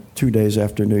like 2 days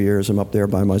after New Year's. I'm up there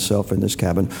by myself in this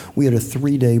cabin. We had a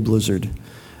 3-day blizzard.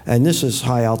 And this is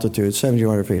high altitude,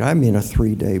 1,700 feet. I mean a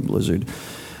 3-day blizzard.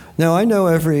 Now, I know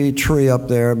every tree up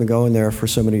there. I've been going there for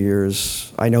so many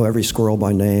years. I know every squirrel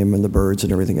by name and the birds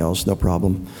and everything else, no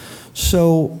problem.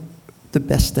 So the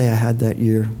best day I had that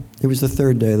year, it was the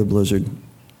 3rd day of the blizzard.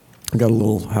 I got a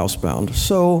little housebound.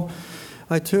 So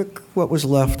I took what was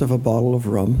left of a bottle of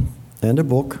rum and a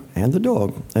book and the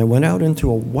dog and went out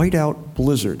into a whiteout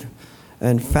blizzard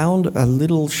and found a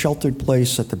little sheltered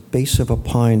place at the base of a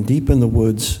pine deep in the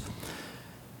woods,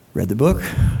 read the book,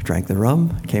 drank the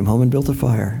rum, came home and built a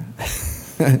fire.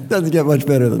 Doesn't get much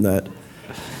better than that.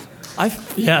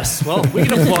 Yes, well, we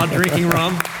can applaud drinking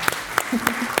rum.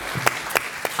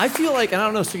 I feel like, and I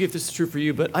don't know, Sugi, if this is true for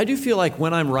you, but I do feel like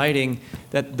when I'm writing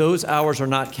that those hours are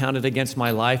not counted against my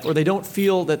life, or they don't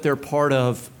feel that they're part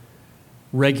of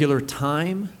regular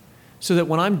time, so that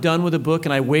when I'm done with a book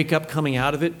and I wake up coming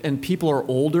out of it and people are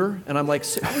older, and I'm like,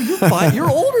 you're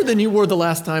older than you were the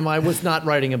last time I was not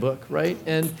writing a book, right?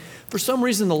 And for some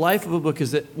reason, the life of a book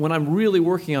is that when I'm really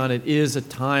working on it is a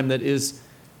time that is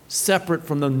separate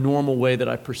from the normal way that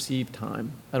I perceive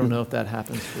time. I don't know if that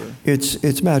happens for you.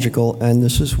 It's magical, and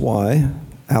this is why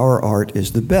our art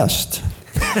is the best.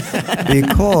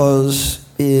 Because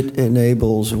it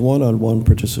enables one-on-one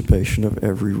participation of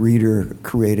every reader,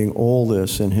 creating all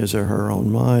this in his or her own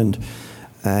mind.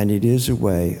 And it is a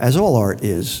way, as all art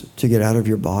is, to get out of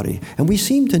your body. And we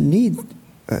seem to need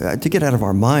to get out of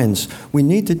our minds. We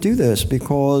need to do this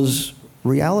because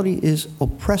reality is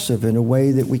oppressive in a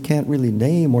way that we can't really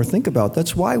name or think about.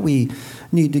 That's why we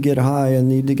need to get high and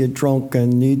need to get drunk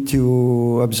and need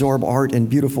to absorb art in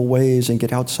beautiful ways and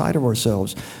get outside of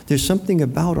ourselves. There's something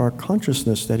about our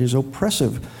consciousness that is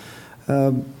oppressive.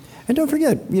 And don't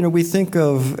forget, we think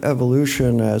of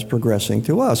evolution as progressing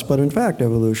to us, but in fact,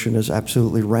 evolution is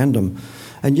absolutely random.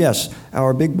 And yes,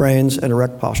 our big brains and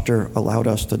erect posture allowed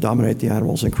us to dominate the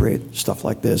animals and create stuff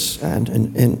like this and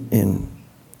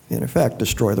in effect,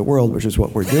 destroy the world, which is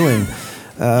what we're doing.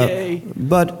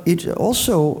 But it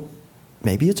also,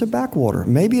 maybe it's a backwater.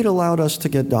 Maybe it allowed us to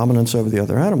get dominance over the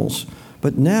other animals.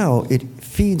 But now it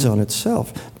feeds on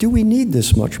itself. Do we need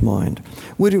this much mind?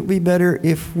 Would it be better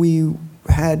if we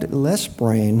had less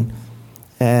brain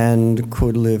and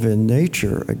could live in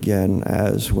nature again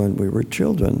as when we were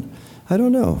children? I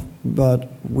don't know.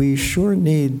 But we sure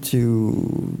need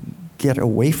to get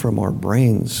away from our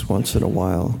brains once in a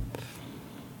while.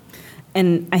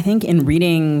 And I think in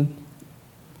reading,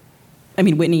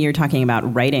 Whitney, you're talking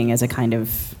about writing as a kind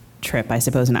of trip, I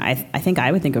suppose, and I think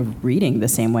I would think of reading the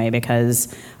same way, because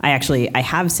I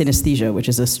have synesthesia, which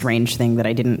is a strange thing that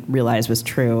I didn't realize was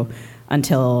true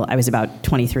until I was about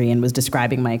 23 and was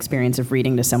describing my experience of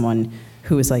reading to someone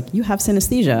who was like, "You have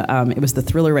synesthesia." It was the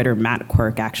thriller writer Matt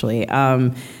Quirk, actually.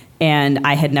 And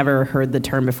I had never heard the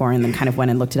term before, and then kind of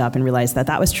went and looked it up and realized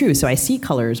that was true. So I see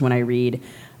colors when I read.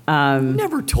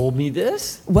 Never told me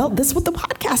this. Well, this is what the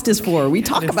podcast is for. We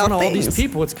talk about things. All these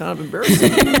people, it's kind of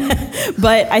embarrassing.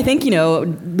 But I think,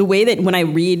 the way that when I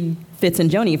read Fitz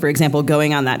and Joni, for example,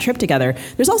 going on that trip together,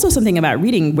 there's also something about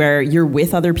reading where you're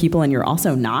with other people and you're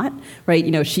also not,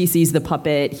 right? She sees the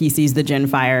puppet, he sees the gin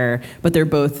fire, but they're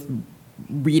both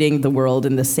reading the world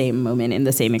in the same moment, in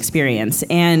the same experience.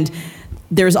 And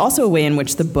there's also a way in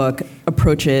which the book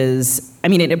approaches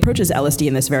LSD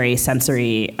in this very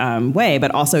sensory way,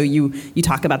 but also you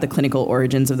talk about the clinical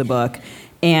origins of the book.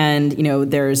 And,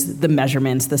 there's the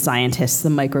measurements, the scientists, the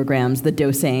micrograms, the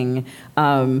dosing,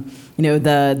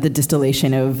 the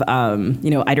distillation of,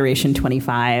 iteration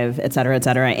 25, et cetera, et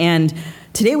cetera. And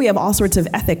today we have all sorts of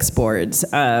ethics boards,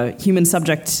 human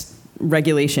subject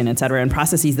regulation, et cetera, and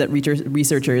processes that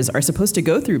researchers are supposed to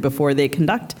go through before they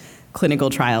conduct clinical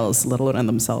trials, let alone on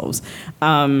themselves,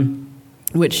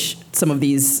 which some of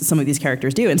these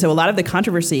characters do. And so a lot of the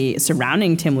controversy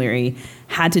surrounding Tim Leary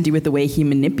had to do with the way he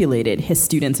manipulated his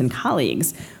students and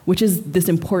colleagues, which is this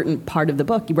important part of the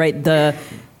book, right? The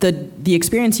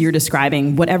experience you're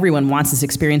describing, what everyone wants, this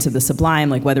experience of the sublime,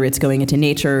 like whether it's going into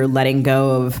nature, letting go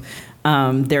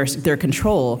of their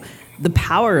control. The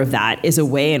power of that is a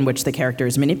way in which the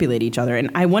characters manipulate each other. And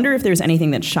I wonder if there's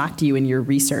anything that shocked you in your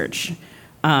research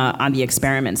on the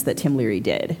experiments that Tim Leary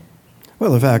did.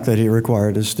 Well, the fact that he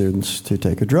required his students to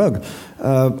take a drug.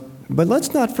 But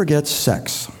let's not forget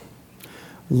sex.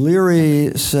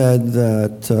 Leary said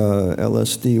that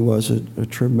LSD was a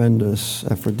tremendous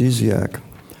aphrodisiac.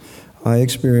 I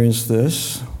experienced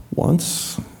this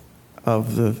once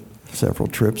of the several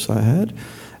trips I had.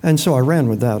 And so I ran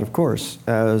with that, of course,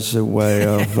 as a way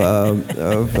of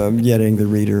getting the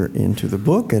reader into the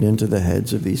book and into the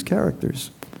heads of these characters.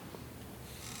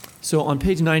 So on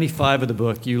page 95 of the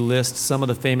book, you list some of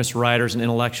the famous writers and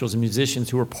intellectuals and musicians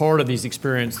who were part of these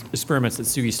experiments that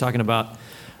Sugi's talking about.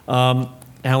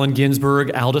 Allen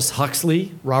Ginsberg, Aldous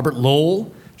Huxley, Robert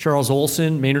Lowell, Charles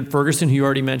Olson, Maynard Ferguson, who you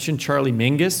already mentioned, Charlie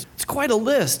Mingus. It's quite a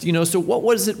list, So what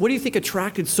was it? What do you think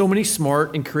attracted so many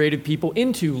smart and creative people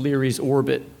into Leary's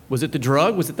orbit? Was it the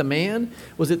drug? Was it the man?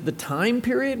 Was it the time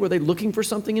period? Were they looking for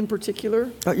something in particular?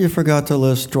 You forgot to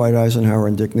list Dwight Eisenhower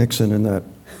and Dick Nixon in that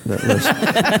list.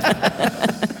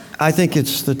 I think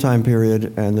it's the time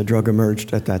period, and the drug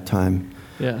emerged at that time.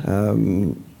 Yeah.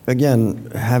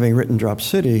 Again, having written Drop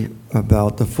City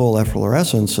about the full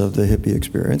efflorescence of the hippie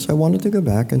experience, I wanted to go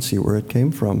back and see where it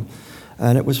came from.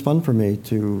 And it was fun for me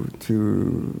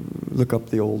to look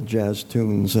up the old jazz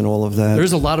tunes and all of that.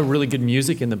 There's a lot of really good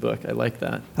music in the book. I like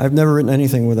that. I've never written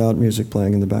anything without music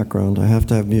playing in the background. I have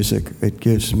to have music. It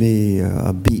gives me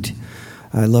a beat.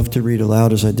 I love to read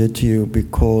aloud, as I did to you,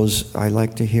 because I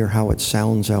like to hear how it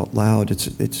sounds out loud. It's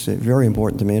very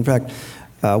important to me. In fact,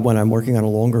 when I'm working on a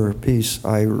longer piece,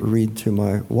 I read to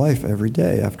my wife every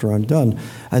day after I'm done.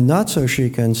 And not so she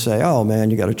can say, "Oh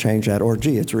man, you got to change that," or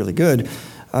 "Gee, it's really good."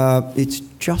 It's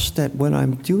just that when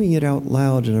I'm doing it out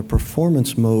loud in a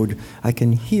performance mode, I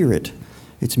can hear it.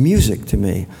 It's music to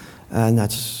me, and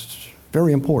that's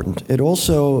very important. It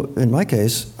also, in my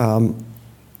case,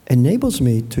 enables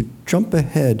me to jump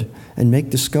ahead and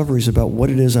make discoveries about what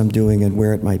it is I'm doing and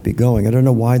where it might be going. I don't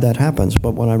know why that happens,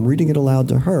 but when I'm reading it aloud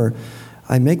to her,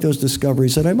 I make those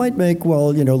discoveries that I might make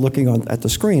while, looking at the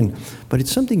screen. But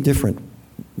it's something different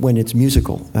when it's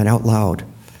musical and out loud.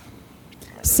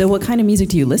 So what kind of music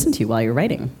do you listen to while you're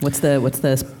writing? What's the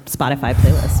Spotify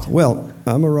playlist? Well,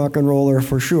 I'm a rock and roller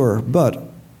for sure, but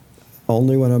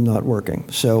only when I'm not working.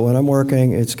 So when I'm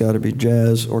working, it's got to be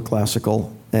jazz or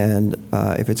classical. And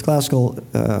if it's classical,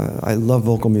 I love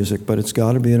vocal music, but it's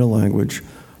got to be in a language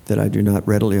that I do not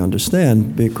readily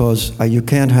understand, because you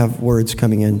can't have words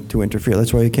coming in to interfere.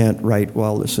 That's why you can't write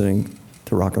while listening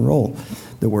to rock and roll.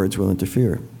 The words will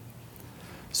interfere.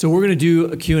 So we're going to do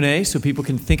a Q&A so people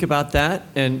can think about that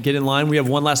and get in line. We have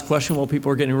one last question while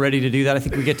people are getting ready to do that. I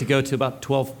think we get to go to about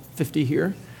 12:50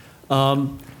 here.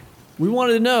 We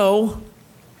wanted to know,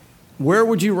 where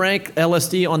would you rank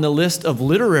LSD on the list of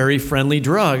literary-friendly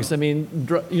drugs? I mean,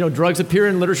 drugs appear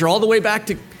in literature all the way back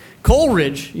to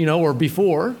Coleridge, or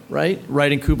before, right?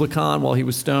 Writing Kubla Khan while he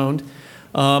was stoned.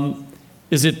 I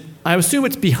assume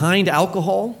it's behind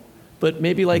alcohol, but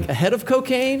maybe like ahead of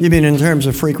cocaine. You mean in terms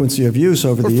of frequency of use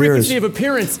over the years? Or frequency of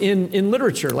appearance in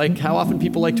literature, like how often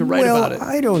people like to write about it. Well,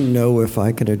 I don't know if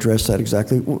I can address that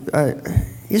exactly.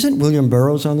 Isn't William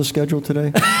Burroughs on the schedule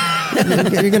today?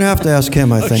 You're going to have to ask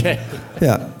him, I think. Okay.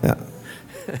 Yeah.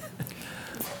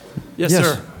 Yes,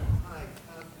 sir. Hi.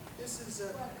 This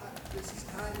is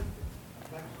kind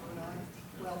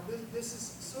of this is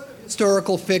sort of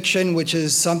historical fiction, which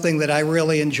is something that I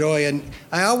really enjoy, and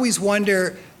I always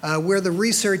wonder where the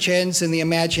research ends and the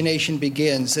imagination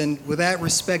begins. And with that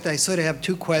respect, I sort of have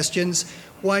two questions.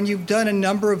 One, you've done a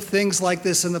number of things like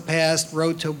this in the past,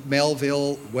 wrote to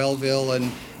Melville, Wellville,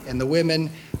 and the women.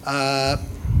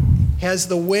 Has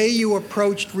the way you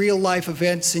approached real-life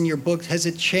events in your book, has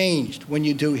it changed when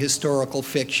you do historical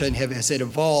fiction? Has it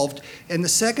evolved? And the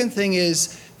second thing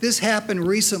is, this happened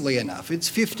recently enough. It's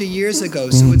 50 years ago,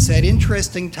 so it's that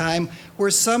interesting time where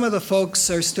some of the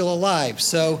folks are still alive.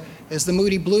 So, as the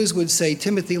Moody Blues would say,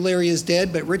 Timothy Leary is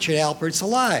dead, but Richard Alpert's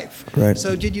alive. Right.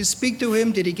 So did you speak to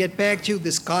him? Did he get back to you?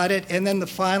 This got it? And then the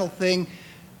final thing,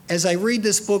 as I read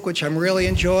this book, which I'm really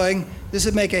enjoying, this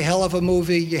would make a hell of a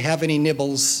movie. You have any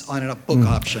nibbles on a book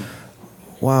option?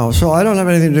 Wow. So I don't have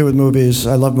anything to do with movies.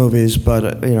 I love movies,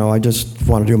 but I just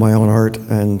want to do my own art.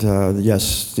 And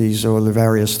yes, these are the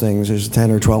various things. There's 10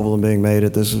 or 12 of them being made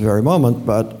at this very moment.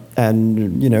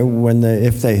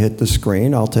 If they hit the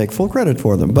screen, I'll take full credit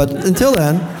for them. But until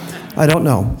then, I don't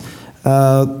know.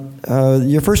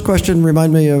 Your first question,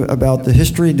 remind me about the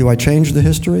history. Do I change the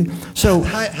history? So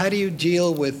how do you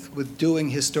deal with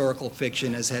doing historical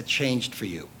fiction? Has that changed for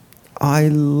you? I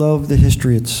love the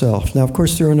history itself. Now, of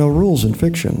course, there are no rules in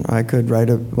fiction. I could write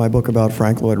my book about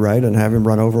Frank Lloyd Wright and have him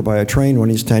run over by a train when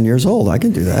he's 10 years old. I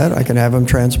can do that. I can have him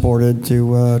transported to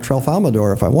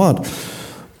Tralfamadore if I want.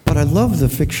 But I love the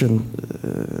fiction.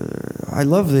 I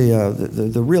love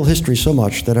the real history so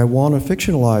much that I want to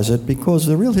fictionalize it because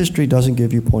the real history doesn't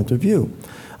give you point of view.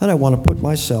 And I want to put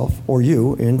myself or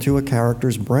you into a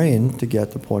character's brain to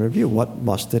get the point of view. What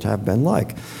must it have been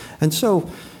like? And so,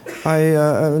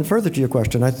 and further to your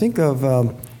question, I think of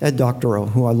Ed Doctorow,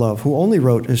 who I love, who only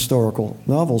wrote historical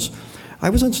novels. I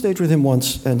was on stage with him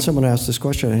once, and someone asked this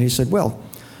question, and he said, well,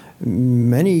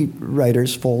 many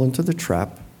writers fall into the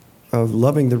trap of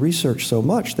loving the research so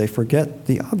much, they forget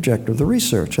the object of the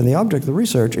research. And the object of the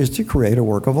research is to create a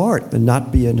work of art and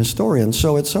not be an historian.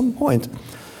 So at some point,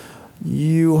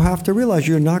 you have to realize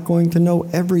you're not going to know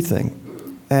everything.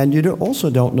 And you also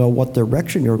don't know what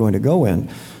direction you're going to go in.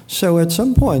 So at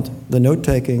some point, the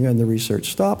note-taking and the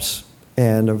research stops,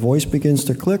 and a voice begins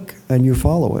to click, and you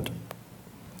follow it.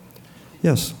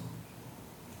 Yes?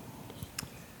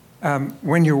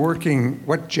 When you're working,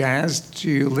 what jazz do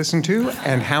you listen to,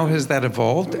 and how has that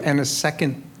evolved? And a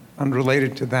second,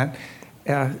 unrelated to that,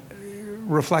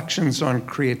 reflections on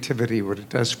creativity, what it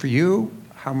does for you,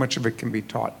 how much of it can be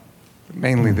taught,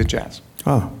 mainly the jazz.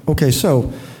 Okay,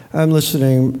 so I'm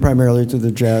listening primarily to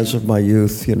the jazz of my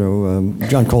youth.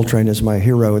 John Coltrane is my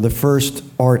hero. The first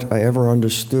art I ever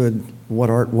understood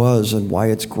what art was and why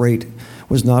it's great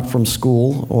was not from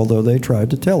school, although they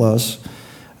tried to tell us.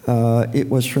 It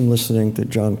was from listening to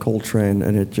John Coltrane,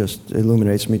 and it just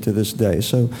illuminates me to this day.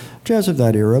 So jazz of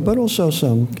that era, but also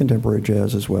some contemporary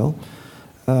jazz as well.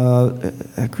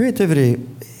 Creativity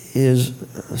is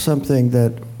something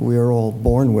that we are all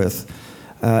born with.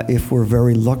 If we're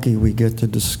very lucky, we get to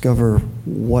discover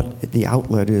what the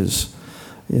outlet is.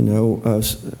 And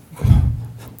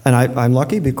I'm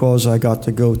lucky because I got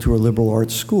to go to a liberal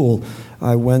arts school.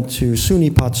 I went to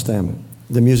SUNY Potsdam,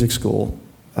 the music school,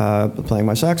 playing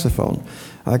my saxophone.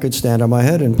 I could stand on my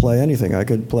head and play anything. I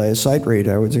could play a sight reed.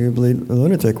 I was a complete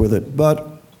lunatic with it. But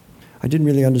I didn't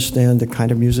really understand the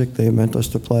kind of music they meant us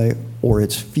to play or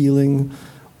its feeling,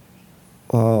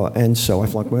 and so I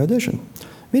flunked my audition.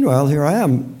 Meanwhile, here I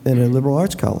am in a liberal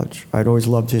arts college. I'd always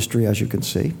loved history, as you can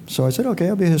see. So I said, okay,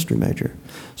 I'll be a history major.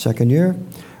 Second year,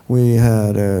 we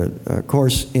had a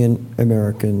course in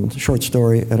American short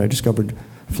story, and I discovered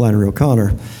Flannery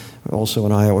O'Connor, also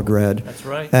an Iowa grad. That's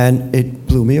right. And it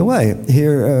blew me away.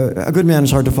 Here, a good man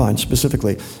is hard to find,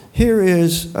 specifically. Here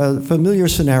is a familiar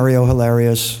scenario,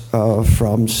 hilarious,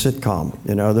 from sitcom,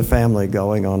 the family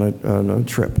going on a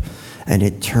trip. And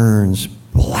it turns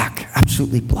black,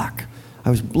 absolutely black. I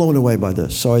was blown away by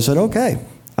this. So I said, okay,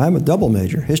 I'm a double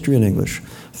major, history and English.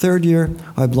 Third year,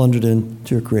 I blundered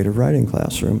into a creative writing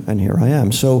classroom, and here I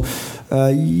am. So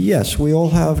yes, we all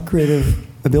have creative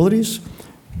abilities,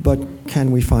 but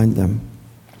can we find them?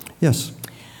 Yes?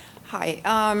 Hi.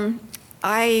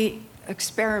 I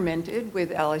experimented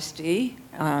with LSD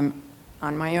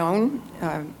on my own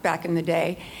back in the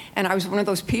day, and I was one of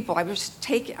those people. I would just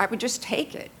take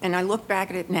it, and I look back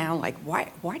at it now like,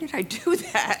 why did I do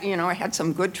that? You know, I had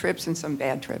some good trips and some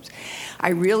bad trips. I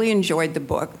really enjoyed the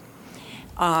book,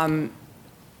 and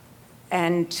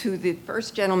to the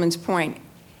first gentleman's point,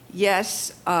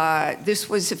 yes, this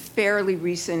was a fairly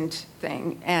recent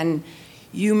thing, and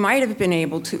you might have been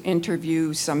able to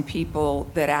interview some people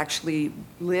that actually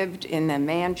lived in the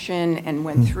mansion and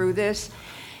went through this.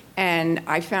 And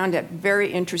I found it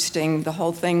very interesting, the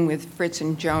whole thing with Fritz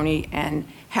and Joni, and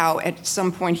how at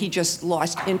some point he just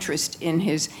lost interest in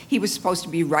he was supposed to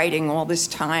be writing all this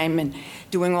time and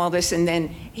doing all this, and then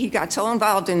he got so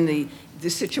involved in the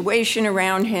situation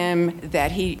around him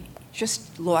that he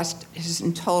just lost his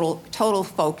total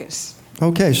focus.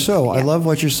 Okay, so I love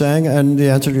what you're saying, and the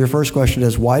answer to your first question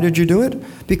is, why did you do it?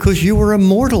 Because you were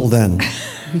immortal then.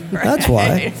 Right. That's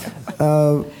why.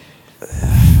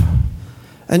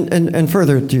 And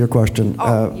further to your question.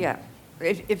 Yeah.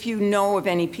 If you know of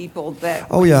any people that...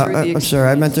 Oh, yeah. I'm sorry.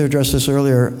 I meant to address this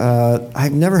earlier.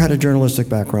 I've never had a journalistic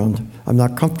background. I'm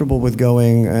not comfortable with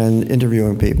going and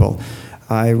interviewing people.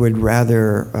 I would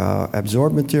rather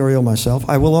absorb material myself.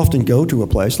 I will often go to a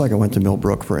place, like I went to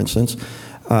Millbrook, for instance,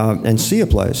 and see a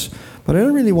place. But I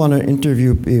don't really want to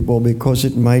interview people because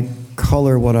it might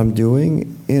color what I'm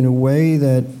doing in a way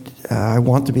that I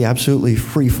want to be absolutely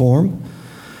free form.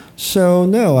 So,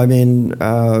 no, I mean,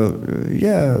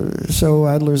 so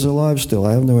Adler's alive still.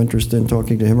 I have no interest in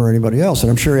talking to him or anybody else, and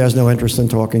I'm sure he has no interest in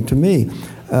talking to me.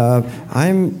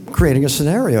 I'm creating a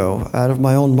scenario out of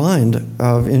my own mind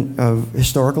of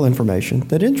historical information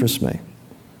that interests me.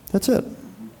 That's it.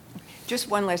 Just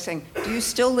one last thing. Do you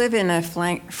still live in a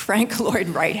Frank Lloyd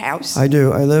Wright house? I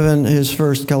do. I live in his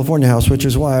first California house, which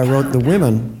is why I wrote The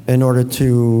Women, in order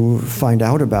to find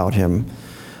out about him.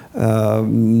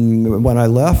 When I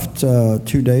left 2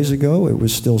 days ago, it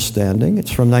was still standing.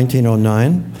 It's from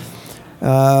 1909.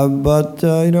 But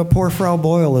poor Frau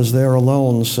Boyle is there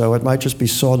alone, so it might just be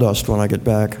sawdust when I get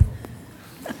back.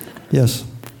 Yes?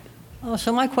 Oh,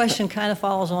 so my question kind of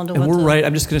follows on to and we're right.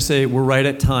 I'm just going to say we're right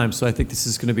at time, so I think this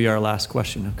is going to be our last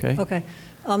question, okay? Okay.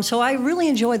 So I really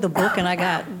enjoyed the book, and I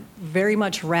got very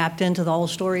much wrapped into the whole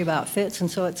story about Fitz, and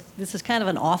so this is kind of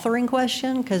an authoring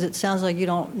question, because it sounds like you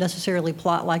don't necessarily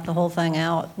plot like the whole thing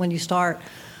out when you start.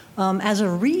 As a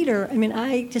reader, I mean,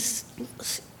 I just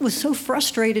was so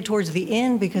frustrated towards the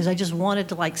end because I just wanted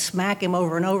to like smack him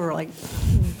over and over, like,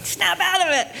 snap out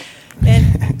of it.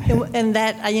 And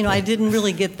that, I didn't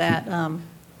really get that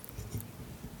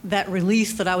that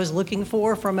release that I was looking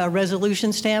for from a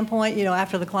resolution standpoint,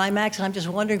 after the climax. And I'm just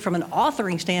wondering, from an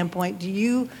authoring standpoint, do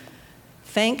you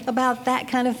think about that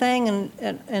kind of thing?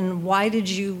 And why did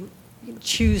you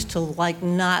choose to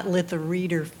not let the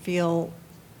reader feel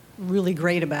really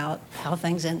great about how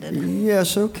things ended?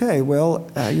 Yes, okay. Well,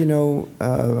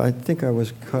 I think I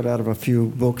was cut out of a few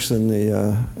books in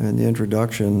the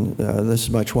introduction. This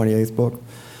is my 28th book.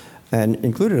 And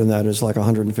included in that is like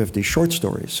 150 short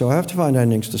stories. So I have to find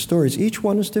endings to stories. Each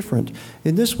one is different.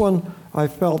 In this one, I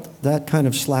felt that kind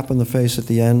of slap in the face at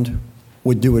the end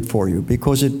would do it for you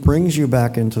because it brings you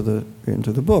back into the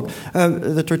book.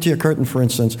 The Tortilla Curtain, for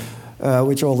instance,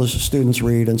 which all the students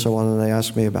read and so on, and they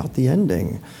ask me about the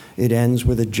ending. It ends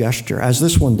with a gesture, as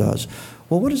this one does.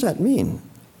 Well, what does that mean?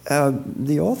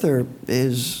 The author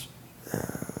is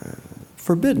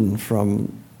forbidden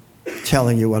from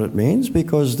telling you what it means,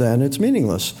 because then it's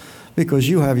meaningless, because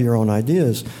you have your own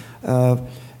ideas.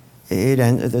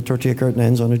 The Tortilla Curtain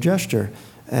ends on a gesture,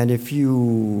 and if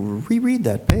you reread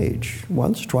that page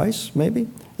once, twice, maybe,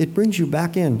 it brings you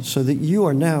back in so that you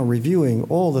are now reviewing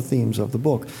all the themes of the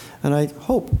book. And I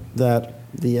hope that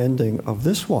the ending of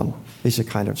this one is a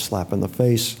kind of slap in the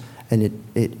face, and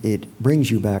it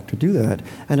brings you back to do that.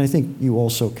 And I think you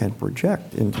also can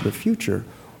project into the future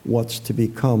what's to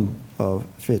become of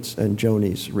Fitz and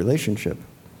Joni's relationship.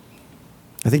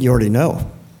 I think you already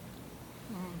know.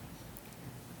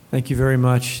 Thank you very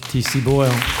much, T.C.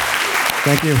 Boyle.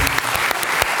 Thank you.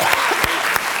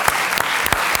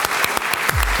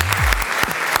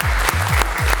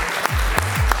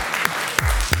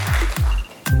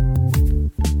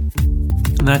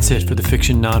 And that's it for the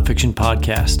Fiction Nonfiction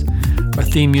Podcast. Our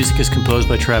theme music is composed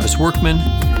by Travis Workman.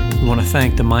 We want to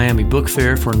thank the Miami Book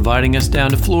Fair for inviting us down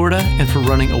to Florida and for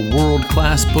running a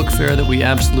world-class book fair that we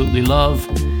absolutely love.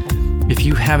 If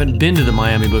you haven't been to the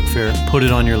Miami Book Fair, put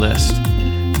it on your list.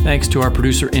 Thanks to our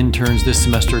producer interns this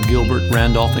semester, Gilbert,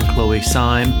 Randolph, and Chloe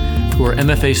Syme, who are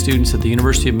MFA students at the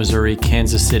University of Missouri,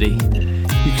 Kansas City.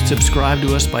 You can subscribe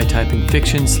to us by typing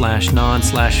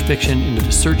fiction/non/fiction into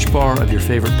the search bar of your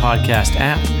favorite podcast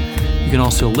app. You can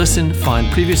also listen,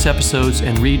 find previous episodes,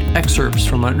 and read excerpts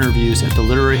from our interviews at the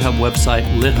Literary Hub website,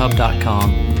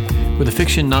 lithub.com, where the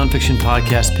fiction nonfiction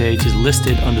podcast page is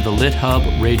listed under the Lit Hub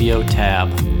Radio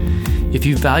tab. If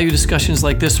you value discussions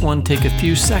like this one, take a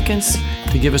few seconds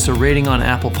to give us a rating on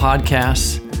Apple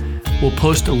Podcasts. We'll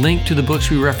post a link to the books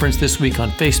we referenced this week on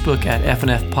Facebook at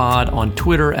FNF Pod, on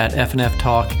Twitter at FNF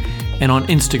Talk, and on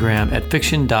Instagram at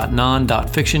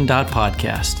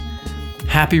fiction.non.fiction.podcast.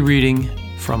 Happy reading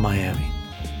from Miami.